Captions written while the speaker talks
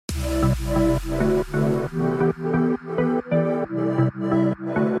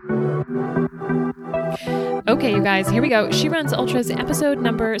Okay, you guys, here we go. She Runs Ultras episode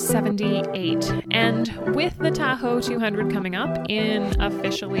number 78. And with the Tahoe 200 coming up in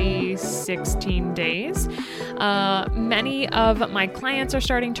officially 16 days, many of my clients are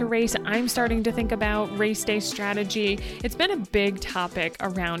starting to race. I'm starting to think about race day strategy. It's been a big topic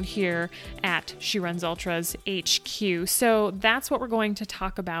around here at She Runs Ultras HQ. So that's what we're going to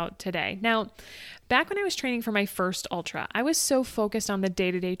talk about today. Now, back when I was training for my first ultra, I was so focused on the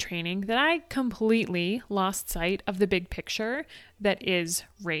day-to-day training that I completely lost sight of the big picture that is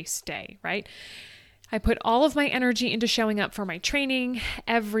race day, right? I put all of my energy into showing up for my training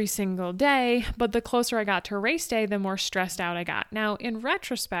every single day, but the closer I got to race day, the more stressed out I got. Now, in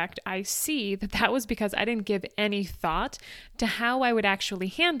retrospect, I see that that was because I didn't give any thought to how I would actually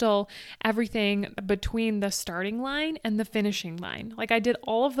handle everything between the starting line and the finishing line. Like, I did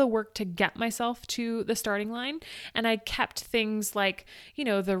all of the work to get myself to the starting line, and I kept things like,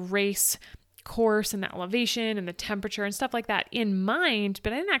 the race course and the elevation and the temperature and stuff like that in mind,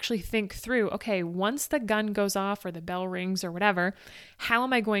 but I didn't actually think through, okay, once the gun goes off or the bell rings or whatever, how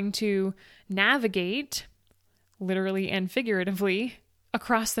am I going to navigate, literally and figuratively,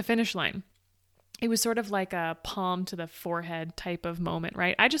 across the finish line? It was sort of like a palm to the forehead type of moment,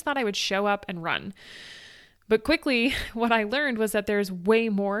 right? I just thought I would show up and run. But quickly, what I learned was that there's way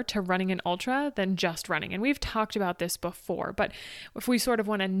more to running an ultra than just running. And we've talked about this before, but if we sort of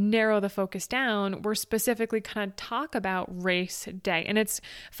want to narrow the focus down, we're specifically kind of talk about race day. And it's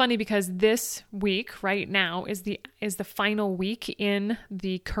funny because this week right now is the final week in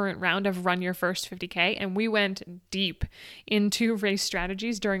the current round of Run Your First 50K. And we went deep into race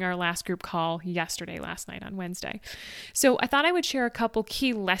strategies during our last group call last night on Wednesday. So I thought I would share a couple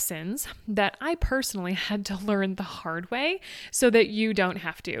key lessons that I personally had to learn the hard way so that you don't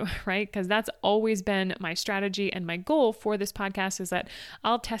have to, right? Because that's always been my strategy and my goal for this podcast is that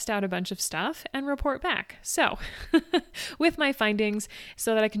I'll test out a bunch of stuff and report back. So with my findings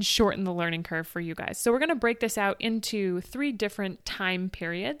so that I can shorten the learning curve for you guys. So we're going to break this out into 3 different time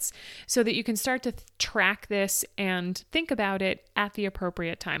periods so that you can start to track this and think about it at the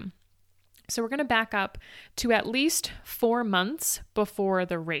appropriate time. So we're going to back up to at least 4 months before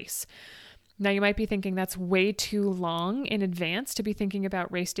the race. Now, you might be thinking that's way too long in advance to be thinking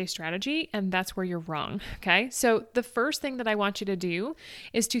about race day strategy, and that's where you're wrong, okay? So the first thing that I want you to do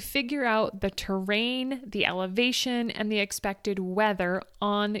is to figure out the terrain, the elevation, and the expected weather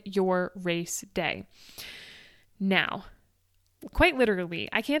on your race day. Now, quite literally,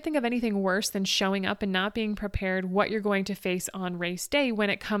 I can't think of anything worse than showing up and not being prepared what you're going to face on race day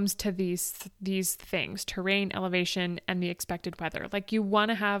when it comes to these things, terrain, elevation, and the expected weather. Like, you want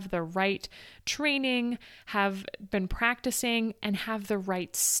to have the right training, have been practicing, and have the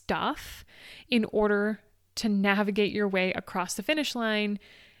right stuff in order to navigate your way across the finish line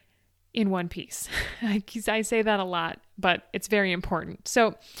in one piece. I say that a lot, but it's very important.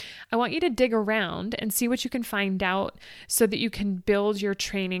 So I want you to dig around and see what you can find out so that you can build your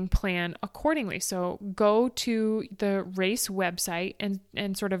training plan accordingly. So go to the race website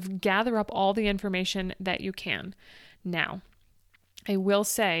and sort of gather up all the information that you can. Now, I will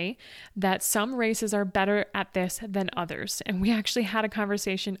say that some races are better at this than others. And we actually had a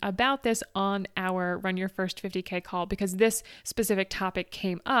conversation about this on our Run Your First 50K call because this specific topic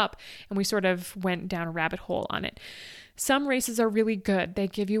came up and we sort of went down a rabbit hole on it. Some races are really good. They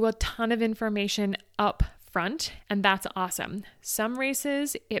give you a ton of information up front, and that's awesome. Some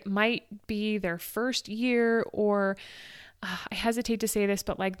races, it might be their first year or I hesitate to say this,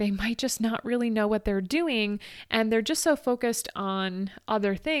 but like they might just not really know what they're doing and they're just so focused on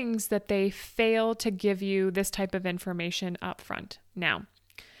other things that they fail to give you this type of information up front. Now,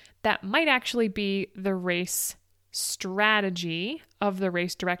 that might actually be the race strategy of the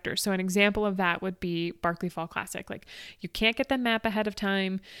race director. So an example of that would be Barkley Fall Classic. Like, you can't get the map ahead of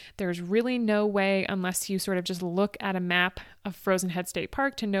time. There's really no way unless you sort of just look at a map of Frozen Head State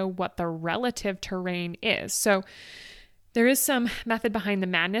Park to know what the relative terrain is. So there is some method behind the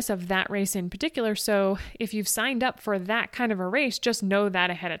madness of that race in particular. So if you've signed up for that kind of a race, just know that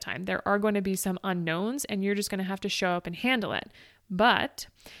ahead of time. There are going to be some unknowns and you're just going to have to show up and handle it. But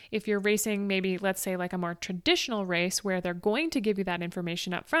if you're racing maybe, let's say, like a more traditional race where they're going to give you that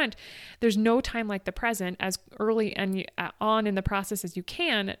information up front, there's no time like the present, as early and on in the process as you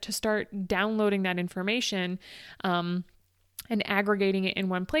can, to start downloading that information and aggregating it in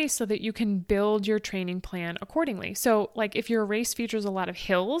one place so that you can build your training plan accordingly. So like if your race features a lot of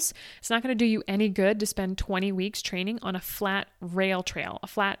hills, it's not going to do you any good to spend 20 weeks training on a flat rail trail, a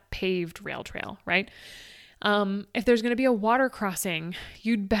flat paved rail trail, right? If there's going to be a water crossing,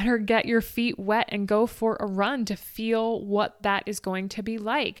 you'd better get your feet wet and go for a run to feel what that is going to be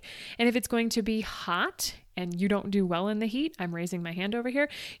like. And if it's going to be hot and you don't do well in the heat, I'm raising my hand over here,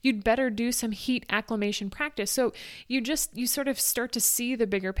 you'd better do some heat acclimation practice. So you sort of start to see the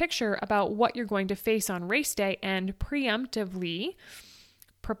bigger picture about what you're going to face on race day and preemptively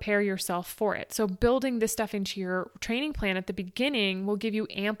prepare yourself for it. So building this stuff into your training plan at the beginning will give you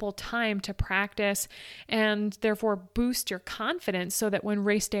ample time to practice and therefore boost your confidence so that when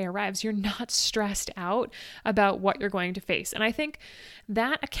race day arrives, you're not stressed out about what you're going to face. And I think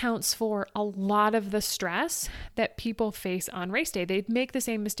that accounts for a lot of the stress that people face on race day. They make the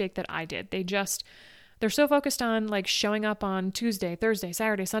same mistake that I did. They're so focused on like showing up on Tuesday, Thursday,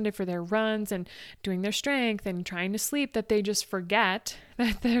 Saturday, Sunday for their runs and doing their strength and trying to sleep that they just forget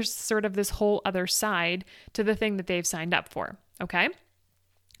that there's sort of this whole other side to the thing that they've signed up for. Okay.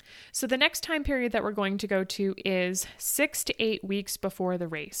 So the next time period that we're going to go to is 6 to 8 weeks before the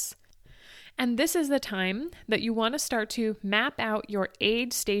race. And this is the time that you want to start to map out your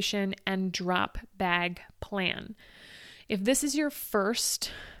aid station and drop bag plan. If this is your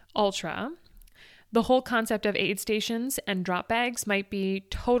first ultra, the whole concept of aid stations and drop bags might be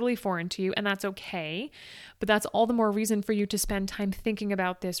totally foreign to you, and that's okay, but that's all the more reason for you to spend time thinking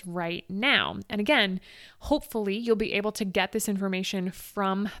about this right now. And again, hopefully you'll be able to get this information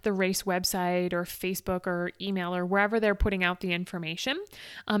from the race website or Facebook or email or wherever they're putting out the information.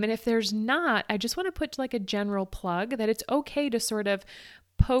 And if there's not, I just want to put like a general plug that it's okay to sort of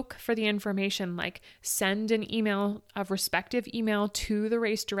poke for the information, like send an email, a respective email to the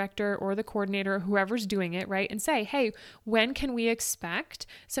race director or the coordinator, whoever's doing it, right? And say, hey, when can we expect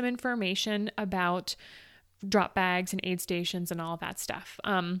some information about drop bags and aid stations and all of that stuff?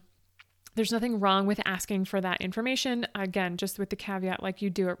 There's nothing wrong with asking for that information. Again, just with the caveat, like you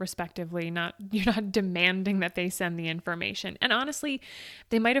do it respectively, you're not demanding that they send the information. And honestly,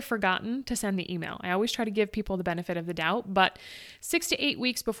 they might have forgotten to send the email. I always try to give people the benefit of the doubt, but 6 to 8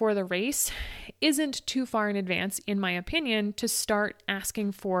 weeks before the race isn't too far in advance, in my opinion, to start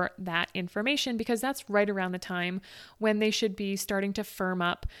asking for that information, because that's right around the time when they should be starting to firm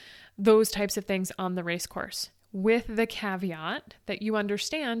up those types of things on the race course, with the caveat that you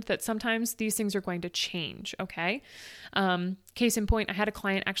understand that sometimes these things are going to change, okay? Case in point, I had a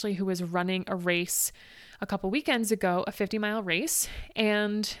client actually who was running a race a couple weekends ago, a 50-mile race,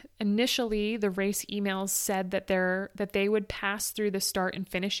 and initially the race emails said that they would pass through the start and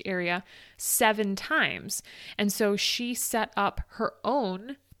finish area 7 times. And so she set up her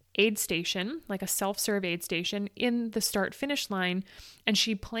own aid station, like a self-serve aid station in the start-finish line, and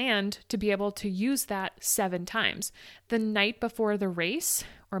she planned to be able to use that 7 times. The night before the race,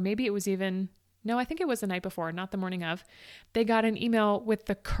 or maybe it was I think it was the night before, not the morning of, they got an email with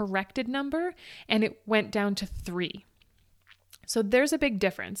the corrected number and it went down to 3. So there's a big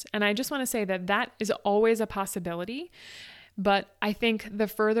difference. And I just want to say that is always a possibility. But I think the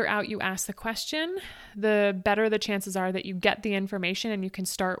further out you ask the question, the better the chances are that you get the information and you can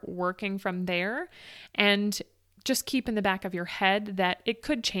start working from there. And just keep in the back of your head that it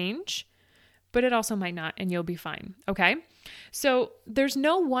could change, but it also might not, and you'll be fine. Okay. So there's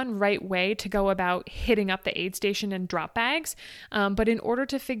no one right way to go about hitting up the aid station and drop bags. But in order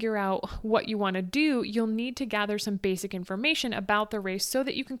to figure out what you want to do, you'll need to gather some basic information about the race so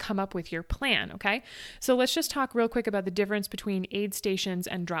that you can come up with your plan. Okay. So let's just talk real quick about the difference between aid stations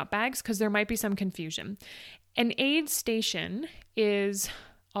and drop bags, because there might be some confusion. An aid station is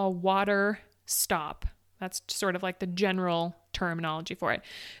a water stop. That's sort of like the general terminology for it.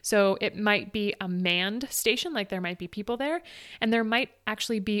 So it might be a manned station, like there might be people there, and there might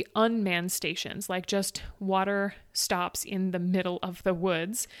actually be unmanned stations, like just water stops in the middle of the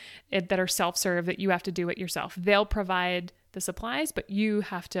woods that are self-serve that you have to do it yourself. They'll provide the supplies, but you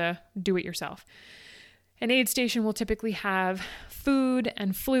have to do it yourself. An aid station will typically have food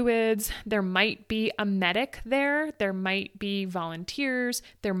and fluids. There might be a medic there. There might be volunteers.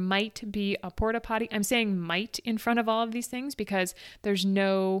 There might be a porta potty. I'm saying might in front of all of these things because there's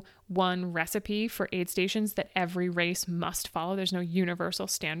no one recipe for aid stations that every race must follow. There's no universal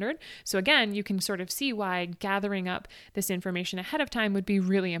standard. So again, you can sort of see why gathering up this information ahead of time would be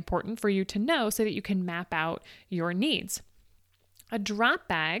really important for you to know so that you can map out your needs. A drop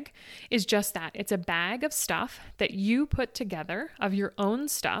bag is just that. It's a bag of stuff that you put together of your own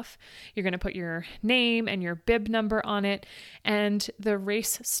stuff. You're going to put your name and your bib number on it, and the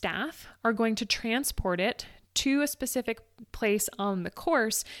race staff are going to transport it to a specific place on the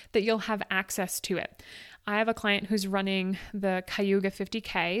course that you'll have access to it. I have a client who's running the Cayuga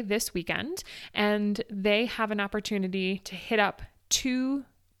 50K this weekend, and they have an opportunity to hit up 2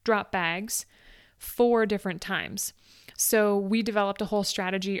 drop bags 4 different times. So we developed a whole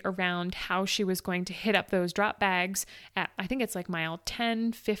strategy around how she was going to hit up those drop bags at, I think it's like mile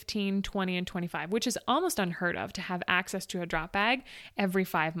 10, 15, 20, and 25, which is almost unheard of to have access to a drop bag every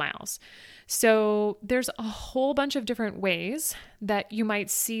 5 miles. So there's a whole bunch of different ways that you might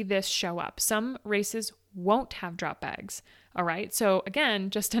see this show up. Some races won't have drop bags. All right. So again,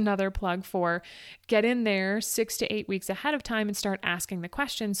 just another plug for get in there 6 to 8 weeks ahead of time and start asking the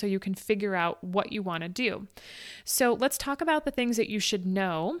questions so you can figure out what you want to do. So let's talk about the things that you should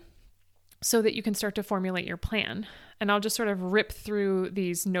know so that you can start to formulate your plan. And I'll just sort of rip through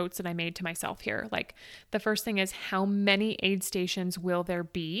these notes that I made to myself here. Like the first thing is, how many aid stations will there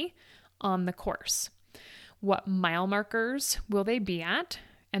be on the course? What mile markers will they be at?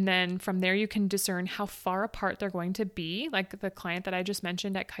 And then from there, you can discern how far apart they're going to be. Like the client that I just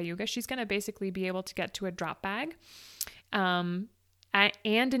mentioned at Cayuga, she's going to basically be able to get to a drop bag and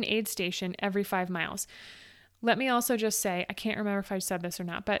an aid station every 5 miles. Let me also just say, I can't remember if I said this or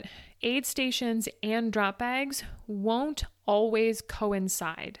not, but aid stations and drop bags won't always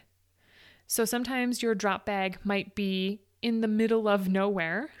coincide. So sometimes your drop bag might be in the middle of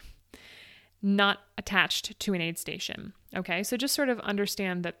nowhere, not attached to an aid station. Okay, so just sort of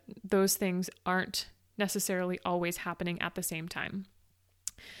understand that those things aren't necessarily always happening at the same time.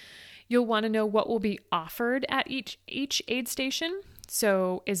 You'll want to know what will be offered at each aid station.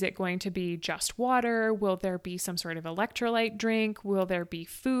 So is it going to be just water? Will there be some sort of electrolyte drink? Will there be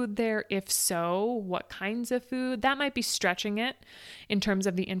food there? If so, what kinds of food? That might be stretching it in terms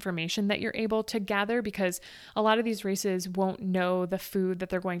of the information that you're able to gather, because a lot of these races won't know the food that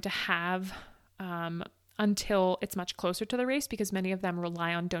they're going to have until it's much closer to the race, because many of them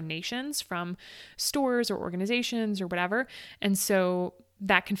rely on donations from stores or organizations or whatever. And so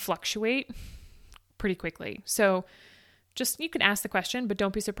that can fluctuate pretty quickly. So just, you can ask the question, but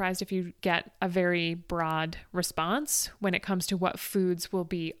don't be surprised if you get a very broad response when it comes to what foods will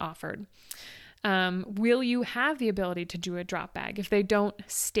be offered. Will you have the ability to do a drop bag? If they don't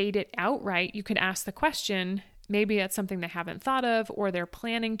state it outright, you could ask the question. Maybe it's something they haven't thought of, or they're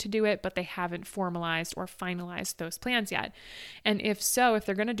planning to do it, but they haven't formalized or finalized those plans yet. And if so, if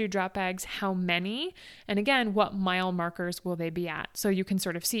they're going to do drop bags, how many? And again, what mile markers will they be at? So you can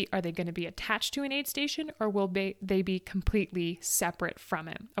sort of see, are they going to be attached to an aid station, or will they be completely separate from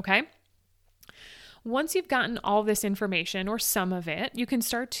it? Okay. Once you've gotten all this information, or some of it, you can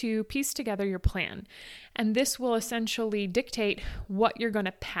start to piece together your plan. And this will essentially dictate what you're going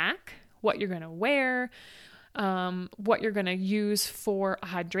to pack, what you're going to wear, what you're going to use for a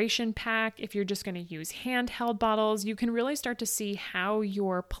hydration pack. If you're just going to use handheld bottles, you can really start to see how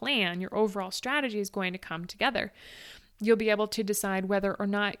your plan, your overall strategy is going to come together. You'll be able to decide whether or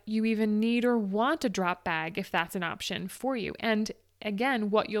not you even need or want a drop bag, if that's an option for you. And again,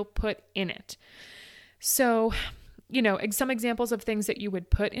 what you'll put in it. So, some examples of things that you would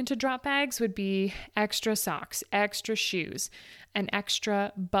put into drop bags would be extra socks, extra shoes, an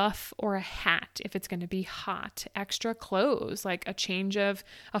extra buff or a hat if it's going to be hot, extra clothes, like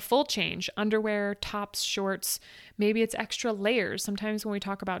a full change, underwear, tops, shorts. Maybe it's extra layers. Sometimes when we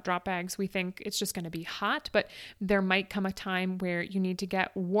talk about drop bags, we think it's just going to be hot, but there might come a time where you need to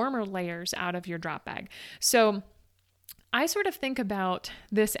get warmer layers out of your drop bag. So I sort of think about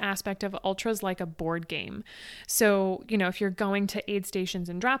this aspect of ultras like a board game. So, if you're going to aid stations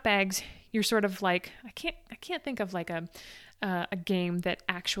and drop bags, you're sort of like, I can't think of like a game that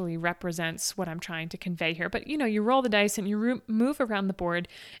actually represents what I'm trying to convey here. But, you roll the dice and you move around the board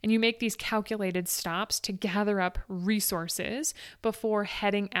and you make these calculated stops to gather up resources before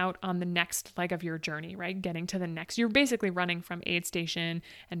heading out on the next leg of your journey, right? Getting to the next. You're basically running from aid station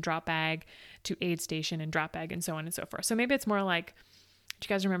and drop bag to aid station and drop bag and so on and so forth. So maybe it's more like, do you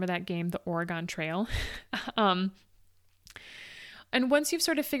guys remember that game, the Oregon Trail? And once you've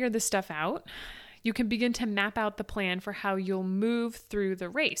sort of figured this stuff out, you can begin to map out the plan for how you'll move through the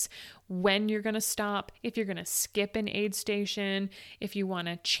race, when you're going to stop, if you're going to skip an aid station, if you want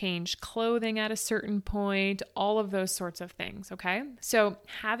to change clothing at a certain point, all of those sorts of things, okay? So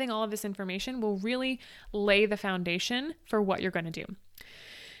having all of this information will really lay the foundation for what you're going to do.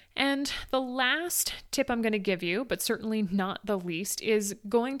 And the last tip I'm going to give you, but certainly not the least, is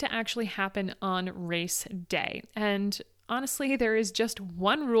going to actually happen on race day. And honestly, there is just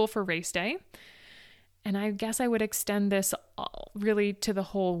one rule for race day. And I guess I would extend this really to the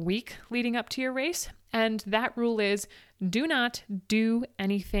whole week leading up to your race. And that rule is, do not do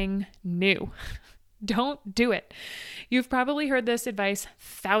anything new. Don't do it. You've probably heard this advice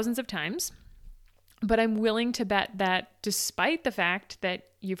thousands of times. But I'm willing to bet that despite the fact that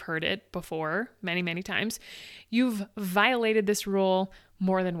you've heard it before many, many times, you've violated this rule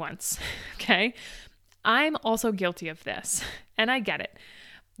more than once. Okay. I'm also guilty of this, and I get it.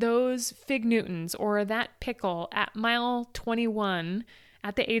 Those Fig Newtons or that pickle at mile 21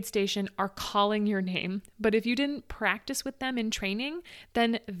 at the aid station are calling your name. But if you didn't practice with them in training,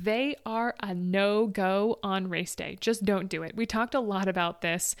 then they are a no-go on race day. Just don't do it. We talked a lot about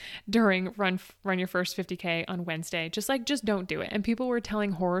this during Run Your First 50K on Wednesday. Just don't do it. And people were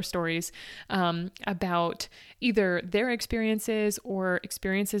telling horror stories about either their experiences or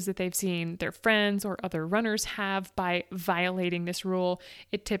experiences that they've seen their friends or other runners have by violating this rule.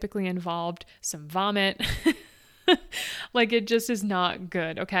 It typically involved some vomit. Like, it just is not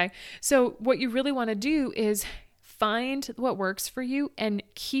good. Okay. So what you really want to do is find what works for you and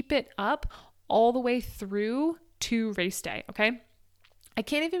keep it up all the way through to race day. Okay. I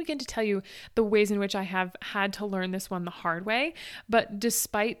can't even begin to tell you the ways in which I have had to learn this one the hard way. But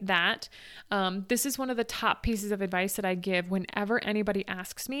despite that, this is one of the top pieces of advice that I give whenever anybody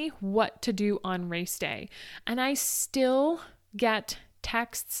asks me what to do on race day. And I still get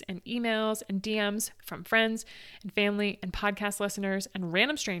texts and emails and DMs from friends and family and podcast listeners and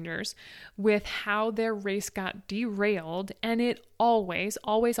random strangers with how their race got derailed. And it always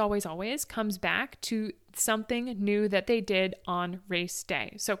comes back to something new that they did on race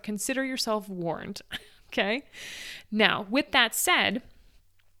day. So consider yourself warned. Okay. Now, with that said,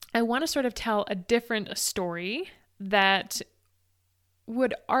 I want to sort of tell a different story that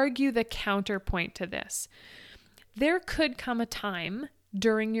would argue the counterpoint to this. There could come a time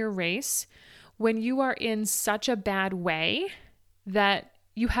during your race when you are in such a bad way that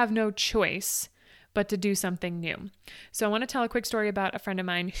you have no choice but to do something new. So I want to tell a quick story about a friend of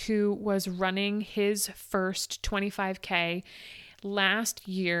mine who was running his first 25K last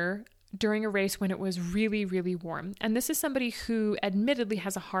year during a race when it was really, really warm. And this is somebody who admittedly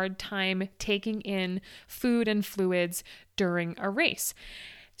has a hard time taking in food and fluids during a race.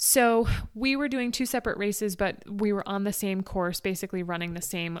 So we were doing two separate races, but we were on the same course, basically running the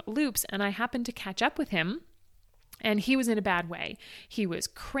same loops. And I happened to catch up with him, and he was in a bad way. He was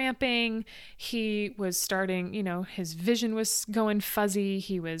cramping. He was starting, his vision was going fuzzy.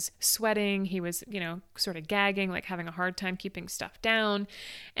 He was sweating. He was, sort of gagging, like having a hard time keeping stuff down.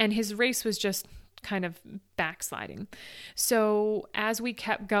 And his race was just kind of backsliding. So as we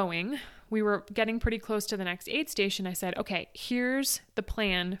kept going, we were getting pretty close to the next aid station. I said, okay, here's the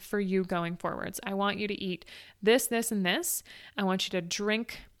plan for you going forwards. I want you to eat this, this, and this. I want you to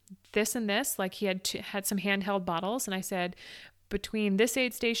drink this and this. Like, he had some handheld bottles. And I said, between this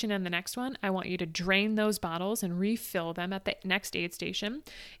aid station and the next one, I want you to drain those bottles and refill them at the next aid station.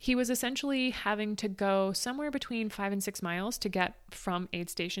 He was essentially having to go somewhere between 5 and 6 miles to get from aid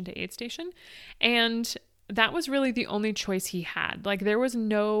station to aid station. And that was really the only choice he had. Like, there was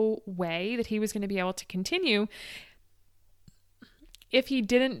no way that he was going to be able to continue if he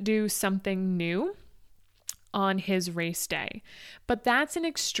didn't do something new on his race day. But that's an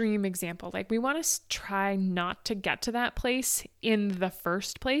extreme example. Like, we want to try not to get to that place in the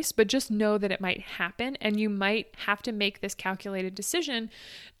first place, but just know that it might happen, and you might have to make this calculated decision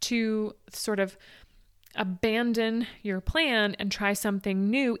to sort of abandon your plan and try something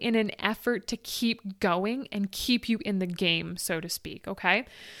new in an effort to keep going and keep you in the game, so to speak. Okay.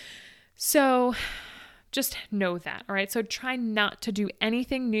 So just know that. All right. So try not to do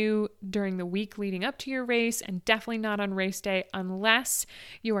anything new during the week leading up to your race, and definitely not on race day unless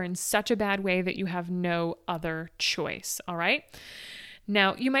you are in such a bad way that you have no other choice. All right.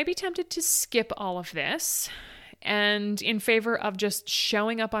 Now, you might be tempted to skip all of this and in favor of just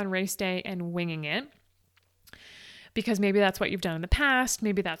showing up on race day and winging it, because maybe that's what you've done in the past.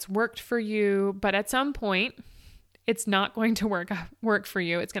 Maybe that's worked for you, but at some point it's not going to work for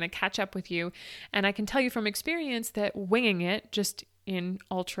you. It's going to catch up with you. And I can tell you from experience that winging it, just in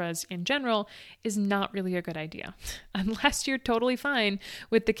ultras in general, is not really a good idea unless you're totally fine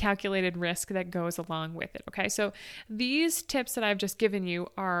with the calculated risk that goes along with it. Okay. So these tips that I've just given you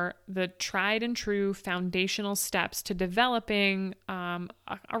are the tried and true foundational steps to developing a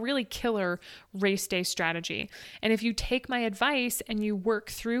really killer race day strategy. And if you take my advice and you work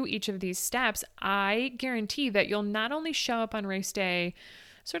through each of these steps, I guarantee that you'll not only show up on race day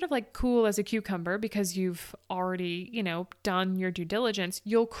sort of like cool as a cucumber because you've already, done your due diligence,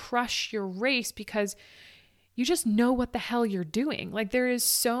 you'll crush your race because you just know what the hell you're doing. Like, there is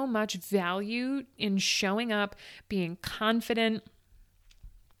so much value in showing up, being confident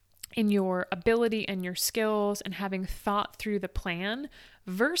in your ability and your skills, and having thought through the plan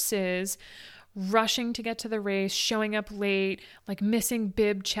versus rushing to get to the race, showing up late, like missing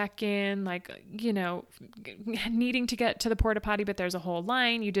bib check-in, like, needing to get to the porta potty, but there's a whole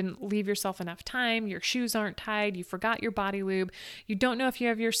line. You didn't leave yourself enough time. Your shoes aren't tied. You forgot your body lube. You don't know if you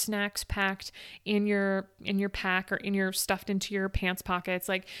have your snacks packed in your pack or stuffed into your pants pockets.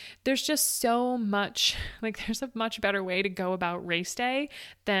 Like, there's just so much, like, there's a much better way to go about race day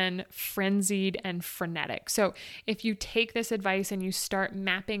than frenzied and frenetic. So if you take this advice and you start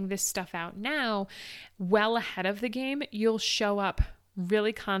mapping this stuff out now, well ahead of the game, you'll show up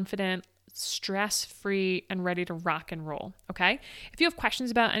really confident, stress-free, and ready to rock and roll. Okay. If you have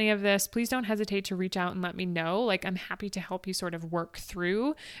questions about any of this, please don't hesitate to reach out and let me know. Like, I'm happy to help you sort of work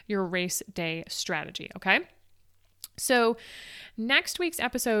through your race day strategy. Okay. So next week's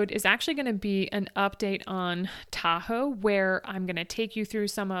episode is actually going to be an update on Tahoe, where I'm going to take you through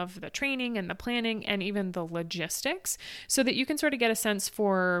some of the training and the planning and even the logistics so that you can sort of get a sense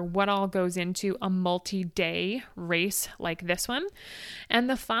for what all goes into a multi-day race like this one. And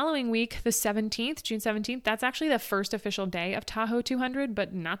the following week, the 17th, June 17th, that's actually the first official day of Tahoe 200,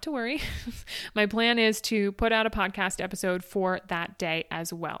 but not to worry. My plan is to put out a podcast episode for that day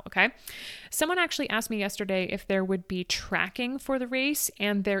as well. Okay. Someone actually asked me yesterday if there would be tracking for the race,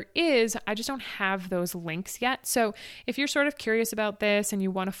 and there is. I just don't have those links yet. So if you're sort of curious about this and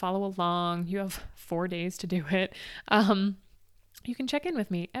you want to follow along, you have 4 days to do it. You can check in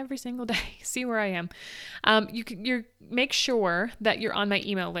with me every single day, see where I am. You make sure that you're on my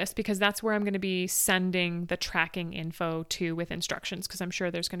email list, because that's where I'm going to be sending the tracking info to with instructions, because I'm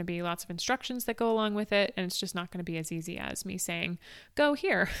sure there's going to be lots of instructions that go along with it, and it's just not going to be as easy as me saying, go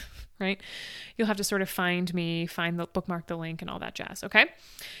here, right? You'll have to sort of find bookmark the link and all that jazz, okay?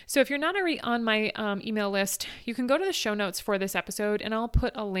 So if you're not already on my email list, you can go to the show notes for this episode, and I'll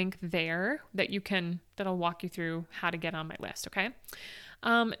put a link there that'll walk you through how to get on my list, okay?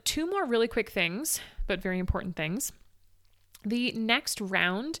 2 more really quick things, but very important things. The next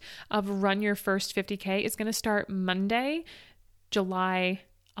round of Run Your First 50K is going to start Monday, July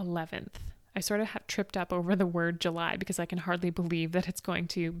 11th. I sort of have tripped up over the word July because I can hardly believe that it's going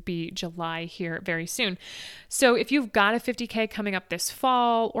to be July here very soon. So if you've got a 50K coming up this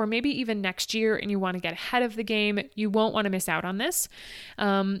fall, or maybe even next year, and you want to get ahead of the game, you won't want to miss out on this.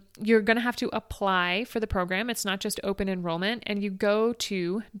 You're going to have to apply for the program. It's not just open enrollment, and you go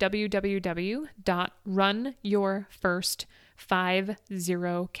to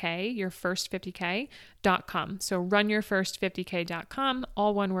www.runyourfirst50k, your first 50k.com. So runyourfirst50k.com,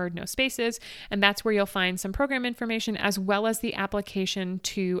 all one word, no spaces. And that's where you'll find some program information as well as the application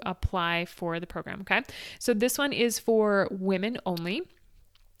to apply for the program. Okay. So this one is for women only,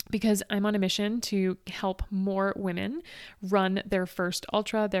 because I'm on a mission to help more women run their first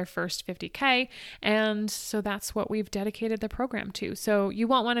ultra, their first 50K. And so that's what we've dedicated the program to. So you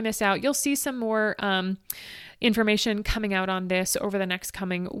won't want to miss out. You'll see some more information coming out on this over the next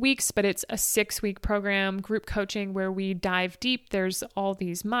coming weeks, but it's a 6-week program, group coaching, where we dive deep. There's all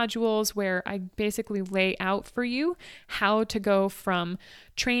these modules where I basically lay out for you how to go from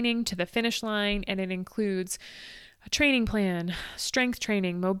training to the finish line. And it includes a training plan, strength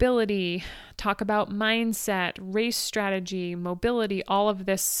training, mobility, talk about mindset, race strategy, mobility, all of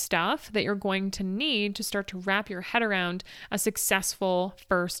this stuff that you're going to need to start to wrap your head around a successful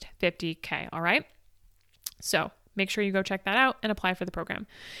first 50K. All right. So make sure you go check that out and apply for the program.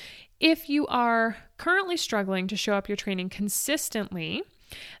 If you are currently struggling to show up your training consistently,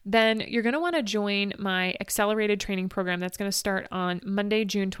 then you're going to want to join my accelerated training program that's going to start on Monday,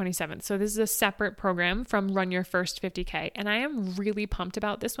 June 27th. So this is a separate program from Run Your First 50K. And I am really pumped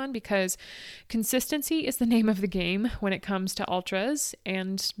about this one because consistency is the name of the game when it comes to ultras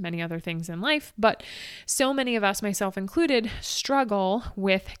and many other things in life. But so many of us, myself included, struggle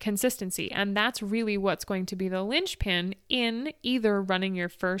with consistency. And that's really what's going to be the linchpin in either running your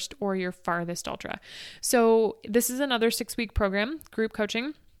first or your farthest ultra. So this is another 6-week program, group coaching.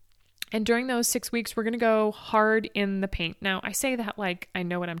 And during those 6 weeks, we're going to go hard in the paint. Now, I say that like I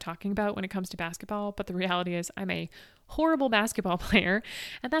know what I'm talking about when it comes to basketball, but the reality is I'm a horrible basketball player,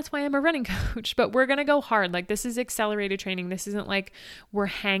 and that's why I'm a running coach. But we're going to go hard. Like, this is accelerated training. This isn't like we're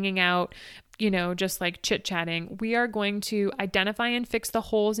hanging out, just like chit-chatting. We are going to identify and fix the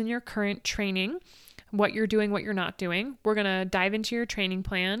holes in your current training. what you're doing, what you're not doing. We're going to dive into your training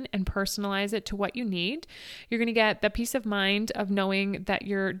plan and personalize it to what you need. You're going to get the peace of mind of knowing that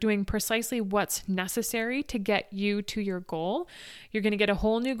you're doing precisely what's necessary to get you to your goal. You're going to get a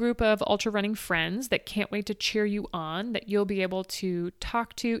whole new group of ultra running friends that can't wait to cheer you on, that you'll be able to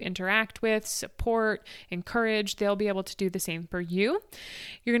talk to, interact with, support, encourage. They'll be able to do the same for you.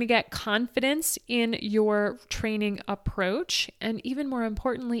 You're going to get confidence in your training approach, and even more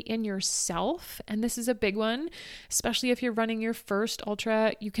importantly, in yourself. And this is a big one, especially if you're running your first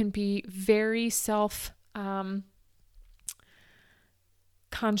ultra. You can be very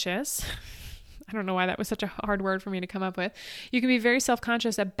self-conscious. I don't know why that was such a hard word for me to come up with. You can be very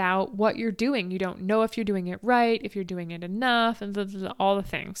self-conscious about what you're doing. You don't know if you're doing it right, if you're doing it enough, and all the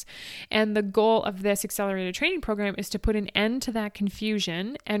things. And the goal of this accelerated training program is to put an end to that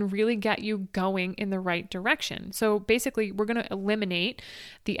confusion and really get you going in the right direction. So basically, we're going to eliminate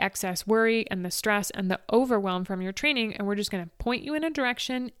the excess worry and the stress and the overwhelm from your training, and we're just going to point you in a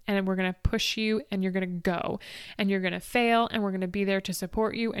direction, and we're going to push you, and you're going to go, and you're going to fail, and we're going to be there to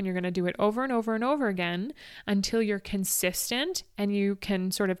support you, and you're going to do it over and over and over again until you're consistent and you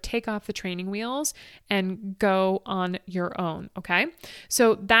can sort of take off the training wheels and go on your own. Okay.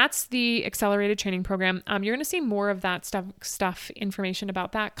 So that's the accelerated training program. You're going to see more of that stuff, information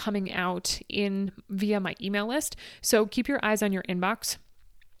about that coming out via my email list. So keep your eyes on your inbox.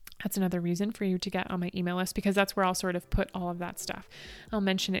 That's another reason for you to get on my email list, because that's where I'll sort of put all of that stuff. I'll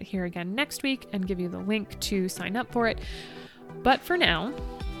mention it here again next week and give you the link to sign up for it. But for now,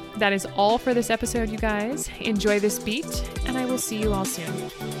 that is all for this episode, you guys. Enjoy this beat, and I will see you all soon.